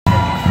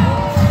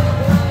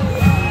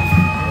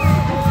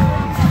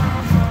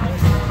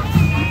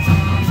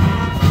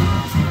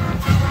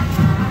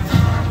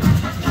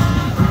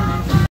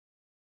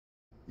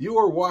You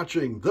are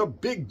watching the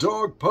Big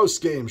Dog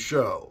postgame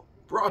show,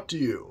 brought to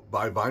you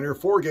by Viner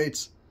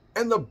Forgates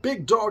and the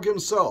Big Dog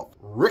himself,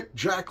 Rick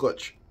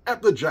Jacklich,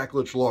 at the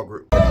Jacklich Law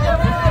Group.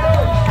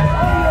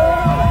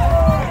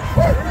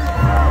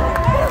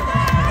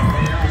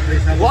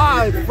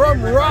 Live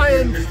from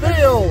Ryan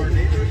Field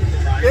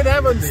in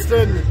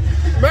Evanston,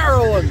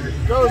 Maryland,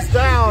 goes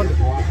down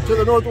to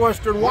the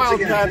Northwestern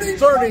Wildcats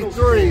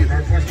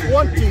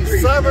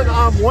 33-27.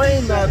 I'm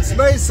Wayne, that's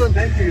Mason.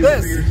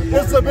 This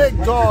is the Big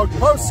Dog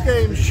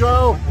post-game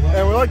show,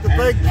 and we'd like to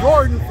thank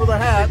Jordan for the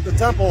hat, the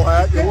Temple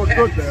hat. You look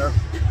good there.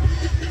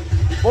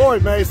 Boy,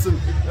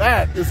 Mason,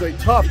 that is a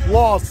tough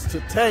loss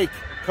to take.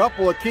 A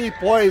couple of key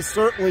plays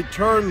certainly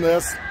turned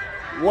this.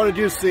 What did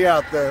you see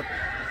out there?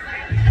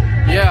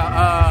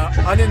 Yeah,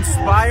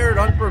 uninspired,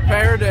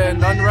 unprepared,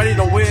 and unready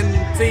to win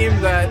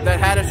team that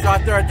had a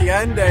shot there at the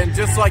end, and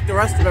just like the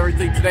rest of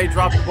everything today,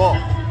 dropped the ball.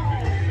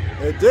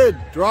 It did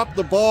drop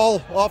the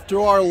ball off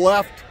to our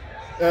left,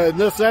 and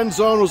this end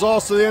zone was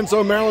also the end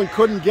zone. Maryland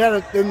couldn't get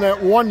it in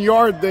that 1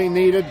 yard they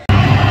needed.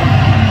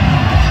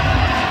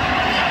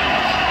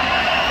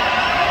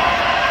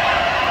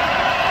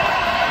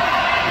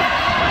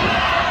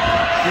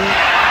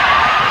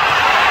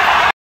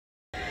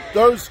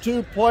 Those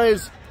two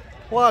plays,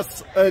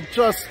 plus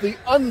just the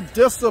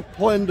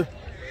undisciplined,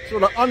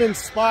 sort of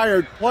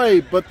uninspired play,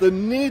 but the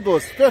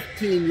needless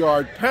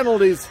 15-yard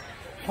penalties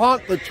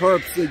haunt the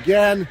Terps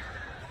again.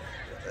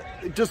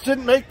 It just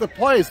didn't make the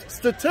plays.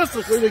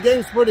 Statistically, the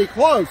game's pretty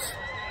close,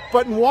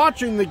 but in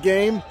watching the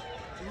game,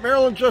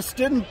 Maryland just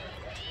didn't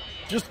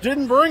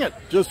bring it.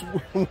 Just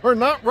were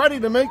not ready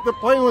to make the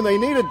play when they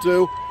needed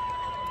to.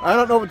 I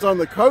don't know if it's on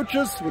the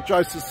coaches, which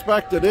I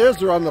suspect it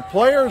is, or on the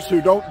players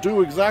who don't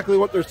do exactly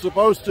what they're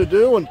supposed to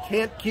do and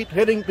can't keep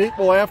hitting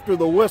people after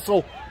the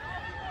whistle.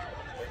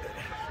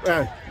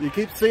 You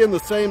keep seeing the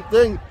same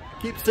thing,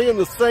 keep seeing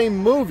the same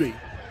movie.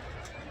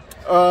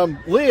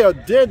 Leah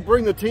did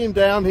bring the team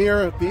down here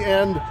at the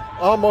end,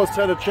 almost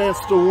had a chance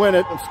to win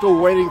it. I'm still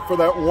waiting for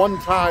that one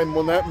time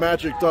when that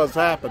magic does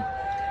happen.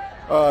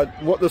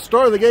 The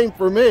star of the game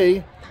for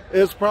me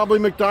is probably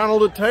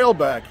McDonald at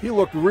tailback. He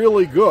looked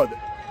really good.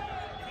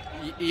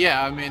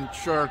 Yeah, I mean,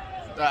 sure.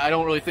 I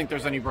don't really think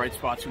there's any bright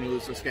spots when you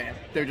lose this game.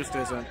 There just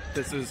isn't.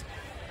 I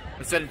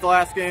said it the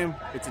last game,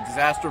 it's a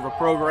disaster of a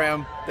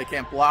program. They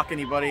can't block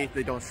anybody.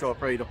 They don't show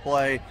up ready to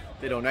play.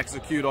 They don't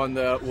execute on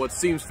what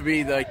seems to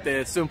be like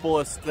the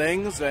simplest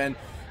things. And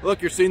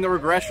look, you're seeing the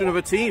regression of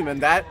a team.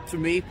 And that, to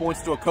me,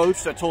 points to a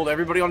coach that told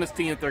everybody on his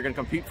team that they're going to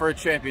compete for a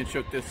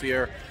championship this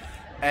year.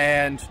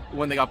 And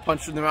when they got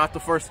punched in the mouth the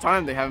first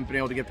time, they haven't been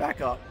able to get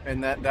back up.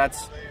 And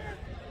that's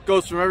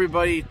goes from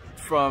everybody,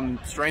 from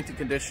strength and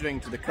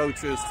conditioning to the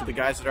coaches to the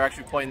guys that are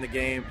actually playing the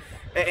game.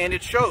 And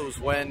it shows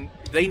when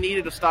they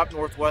needed to stop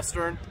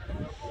Northwestern.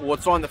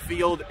 What's on the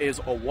field is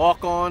a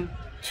walk-on,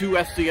 2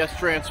 FCS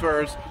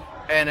transfers,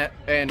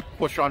 and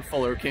Push-on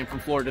Fuller, who came from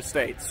Florida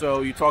State.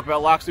 So you talk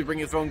about Loxley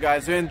bringing his own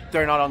guys in.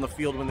 They're not on the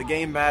field when the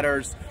game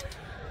matters.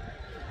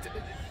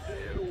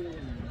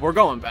 We're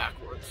going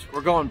backwards.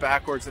 We're going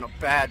backwards in a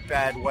bad,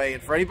 bad way.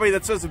 And for anybody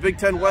that says the Big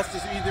Ten West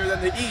is easier than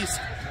the East,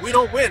 we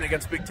don't win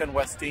against Big Ten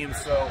West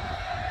teams. So,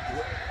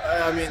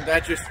 I mean,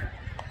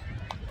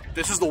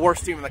 this is the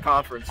worst team in the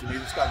conference, and you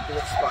just got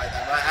blitzed by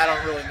them. I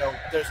don't really know.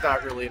 There's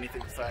not really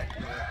anything to say.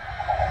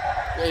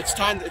 It's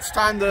time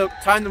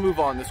to move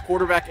on. This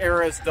quarterback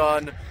era is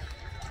done.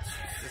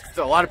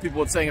 A lot of people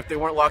would say if they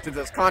weren't locked into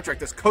this contract,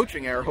 this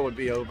coaching era would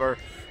be over.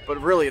 But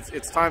really,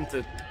 it's time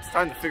to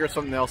figure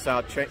something else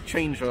out.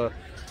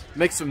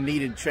 Make some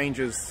needed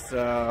changes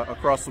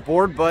across the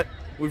board. But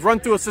we've run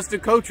through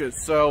assistant coaches,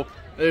 so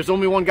there's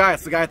only one guy.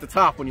 It's the guy at the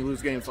top when you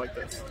lose games like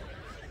this.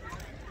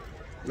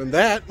 And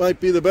that might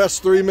be the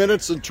best 3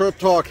 minutes in Terp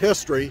Talk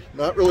history.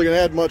 Not really going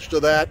to add much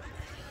to that.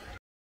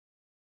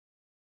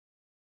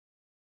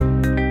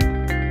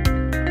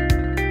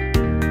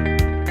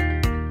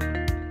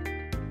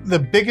 The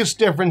biggest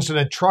difference in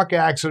a truck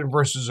accident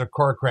versus a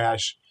car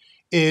crash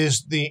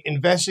is the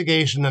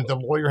investigation that the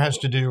lawyer has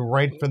to do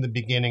right from the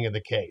beginning of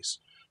the case.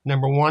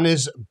 Number one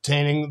is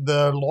obtaining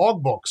the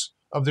logbooks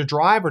of the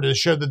driver to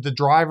show that the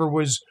driver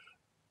was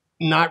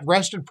not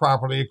rested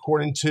properly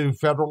according to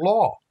federal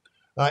law.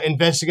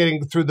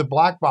 Investigating through the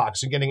black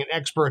box and getting an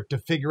expert to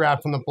figure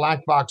out from the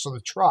black box of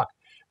the truck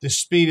the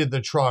speed of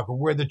the truck or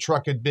where the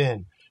truck had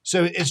been.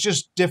 So it's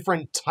just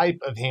different type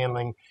of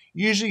handling.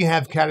 Usually you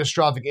have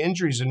catastrophic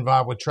injuries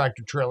involved with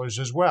tractor trailers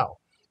as well.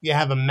 You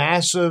have a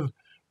massive,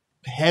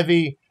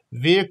 heavy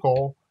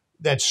vehicle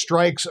that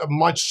strikes a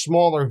much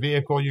smaller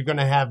vehicle, you're going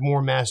to have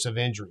more massive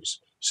injuries.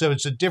 So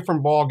it's a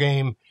different ball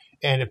game.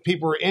 And if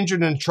people are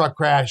injured in a truck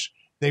crash,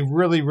 they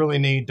really, really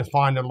need to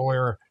find a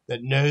lawyer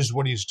that knows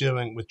what he's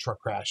doing with truck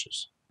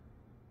crashes.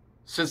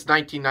 Since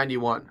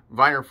 1991,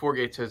 Viner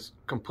Forgates has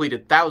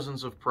completed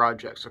thousands of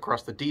projects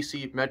across the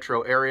DC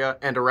metro area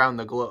and around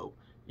the globe.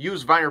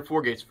 Use Viner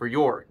Forgates for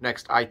your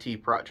next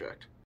IT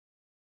project.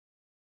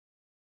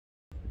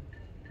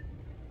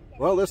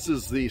 Well, this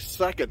is the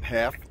second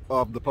half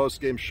of the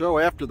post-game show.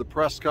 After the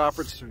press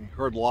conference, we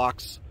heard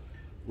Locks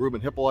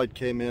Ruben Hippolyte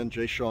came in,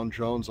 Jay Sean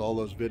Jones, all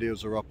those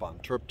videos are up on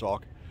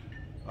TerpTalk.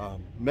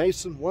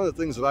 Mason, one of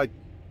the things that I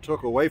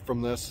took away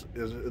from this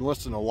is, in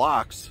listening to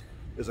Locks,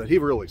 is that he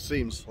really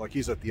seems like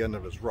he's at the end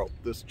of his rope.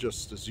 This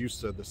just, as you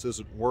said, this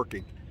isn't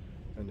working.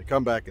 And to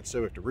come back and say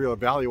we have to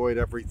reevaluate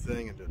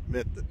everything and to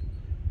admit that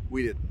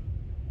we didn't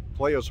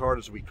play as hard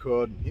as we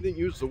could. He didn't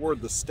use the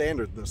word the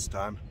standard this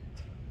time,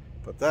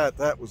 but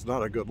that was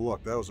not a good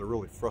look. That was a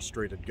really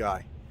frustrated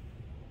guy.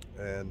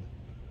 And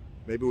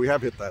maybe we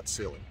have hit that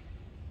ceiling.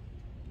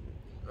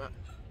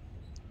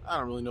 I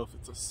don't really know if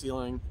it's a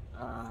ceiling.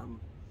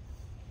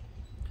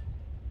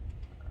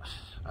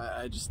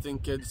 I just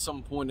think at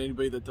some point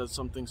anybody that does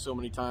something so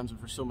many times and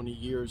for so many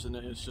years and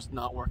it's just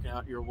not working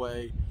out your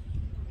way,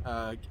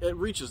 it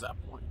reaches that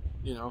point,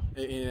 you know,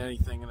 in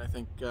anything. And I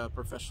think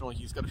professionally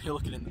he's got to be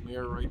looking in the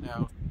mirror right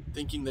now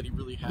thinking that he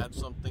really had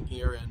something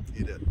here. And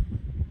he did.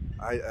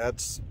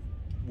 That's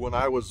when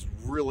I was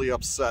really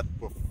upset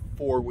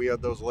before we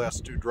had those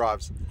last two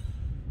drives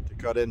to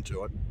cut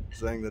into it,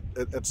 saying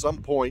that at some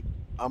point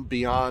I'm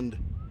beyond,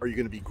 are you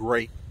going to be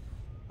great?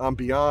 I'm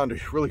beyond, are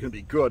you really going to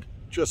be good?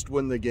 Just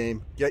win the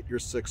game, get your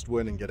 6th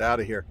win, and get out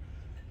of here.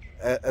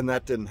 And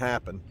that didn't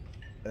happen.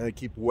 And I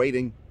keep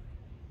waiting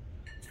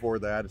for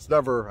that. It's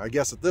never, I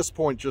guess at this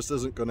point, just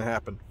isn't going to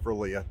happen for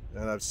Leah.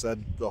 And I've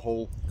said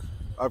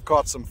I've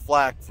caught some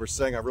flack for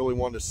saying I really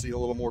wanted to see a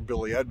little more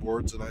Billy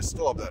Edwards, and I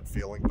still have that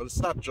feeling. But it's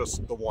not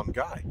just the one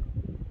guy.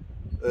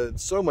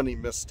 So many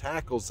missed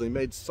tackles. They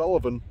made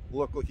Sullivan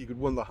look like he could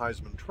win the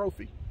Heisman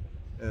Trophy.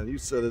 And you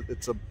said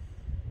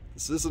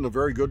this isn't a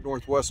very good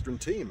Northwestern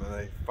team, and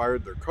they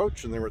fired their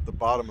coach, and they were at the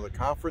bottom of the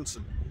conference,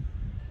 and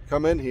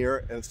come in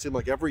here, and it seemed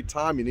like every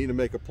time you need to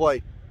make a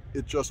play,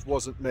 it just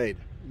wasn't made.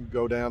 You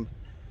go down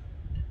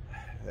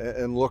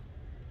and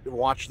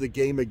watch the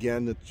game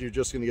again, that you're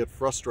just going to get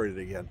frustrated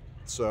again.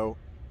 So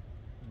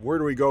where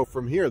do we go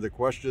from here? The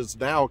question is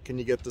now, can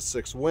you get to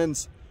 6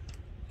 wins?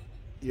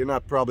 You're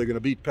not probably going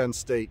to beat Penn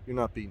State. You're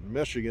not beating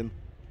Michigan.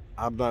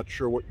 I'm not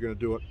sure what you're going to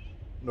do at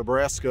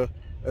Nebraska.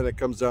 And it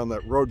comes down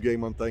that road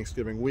game on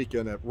Thanksgiving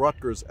weekend at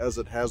Rutgers, as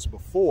it has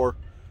before.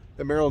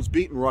 And Maryland's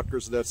beaten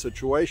Rutgers in that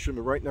situation,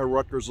 but right now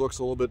Rutgers looks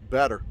a little bit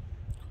better.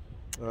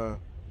 And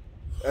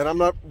I'm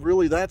not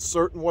really that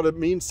certain what it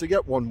means to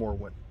get one more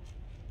win.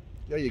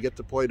 Yeah, you get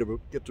to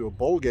get to a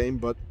bowl game,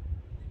 but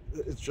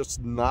it's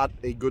just not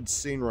a good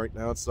scene right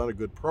now. It's not a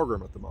good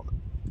program at the moment.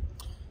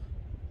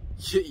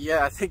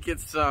 Yeah, I think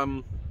it's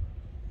and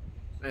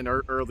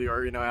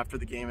earlier, you know, after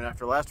the game and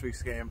after last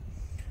week's game,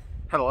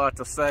 had a lot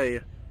to say.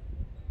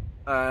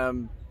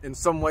 In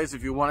some ways,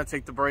 if you want to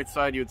take the bright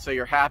side, you would say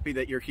you're happy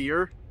that you're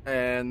here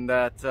and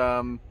that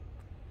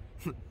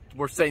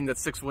we're saying that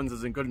 6 wins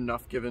isn't good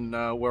enough given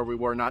where we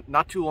were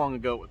not too long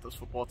ago with this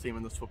football team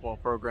and this football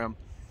program.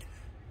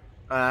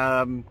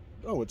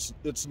 No,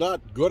 it's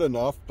not good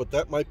enough, but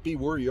that might be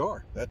where you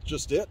are. That's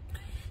just it.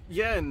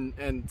 Yeah,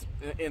 and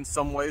in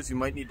some ways you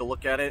might need to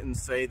look at it and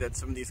say that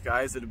some of these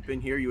guys that have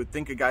been here, you would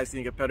think a guy's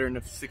going to get better in the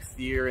 6th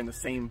year in the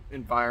same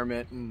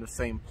environment, in the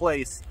same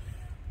place.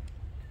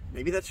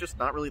 Maybe that's just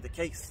not really the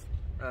case.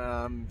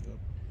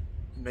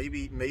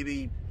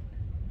 Maybe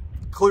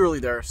clearly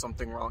there's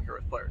something wrong here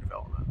with player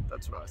development.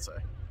 That's what I say.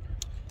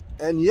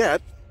 And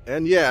yet,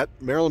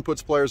 Maryland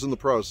puts players in the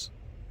pros,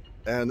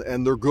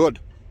 and they're good.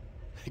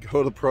 They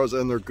go to the pros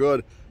and they're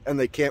good, and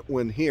they can't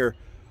win here.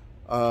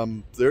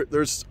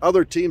 There's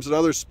other teams in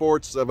other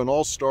sports that have an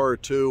all-star or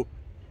two,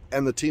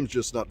 and the team's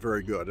just not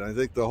very good. And I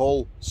think the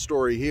whole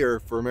story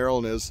here for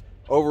Maryland is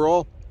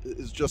overall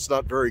is just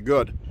not very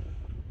good.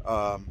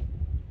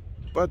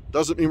 But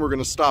doesn't mean we're going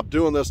to stop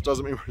doing this,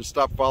 doesn't mean we're going to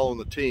stop following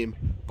the team,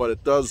 but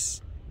it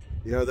does,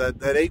 you know, that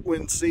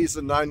 8-win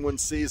season, 9-win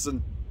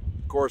season,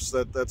 of course,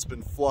 that's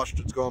been flushed,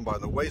 it's gone by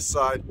the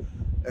wayside,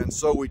 and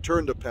so we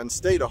turn to Penn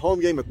State, a home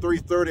game at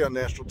 3:30 on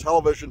national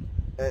television,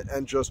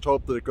 and just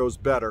hope that it goes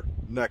better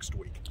next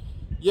week.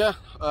 Yeah,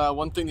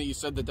 one thing that you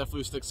said that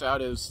definitely sticks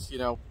out is, you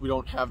know, we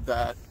don't have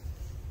that,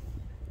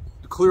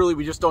 clearly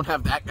we just don't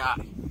have that guy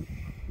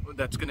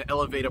that's going to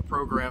elevate a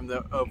program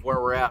of where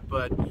we're at.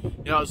 But,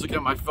 you know, I was looking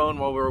at my phone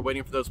while we were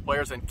waiting for those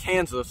players, and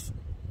Kansas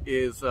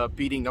is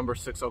beating number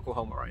 6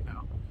 Oklahoma right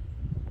now.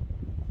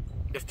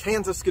 If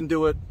Kansas can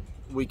do it,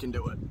 we can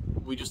do it.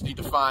 We just need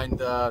to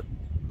find our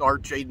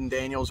Jaden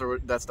Daniels, or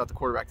that's not the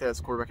quarterback, that's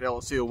the quarterback at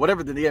LSU.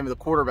 Whatever the name of the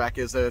quarterback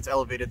is that's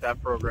elevated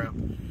that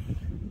program,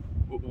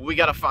 we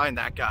got to find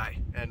that guy,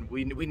 and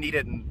we need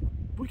it. And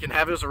we can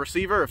have it as a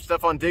receiver. If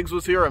Stephon Diggs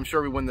was here, I'm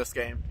sure we win this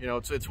game. You know,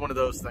 it's one of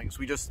those things.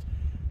 We just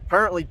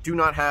apparently do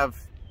not have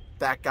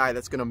that guy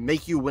that's going to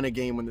make you win a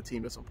game when the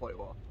team doesn't play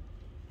well.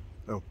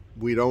 No,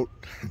 we don't.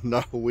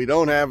 No, we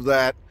don't have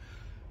that.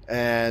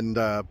 And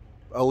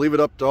I'll leave it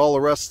up to all the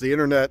rest of the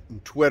internet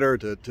and Twitter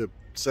to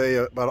say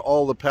about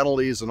all the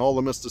penalties and all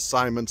the missed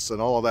assignments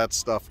and all of that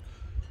stuff.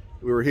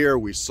 We were here.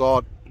 We saw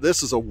it.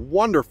 This is a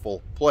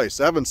wonderful place.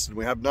 Evanston,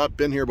 we have not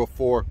been here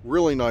before.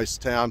 Really nice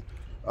town.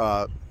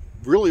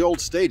 Really old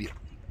stadium.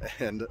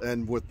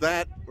 And with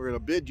that, we're going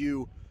to bid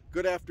you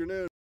good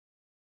afternoon.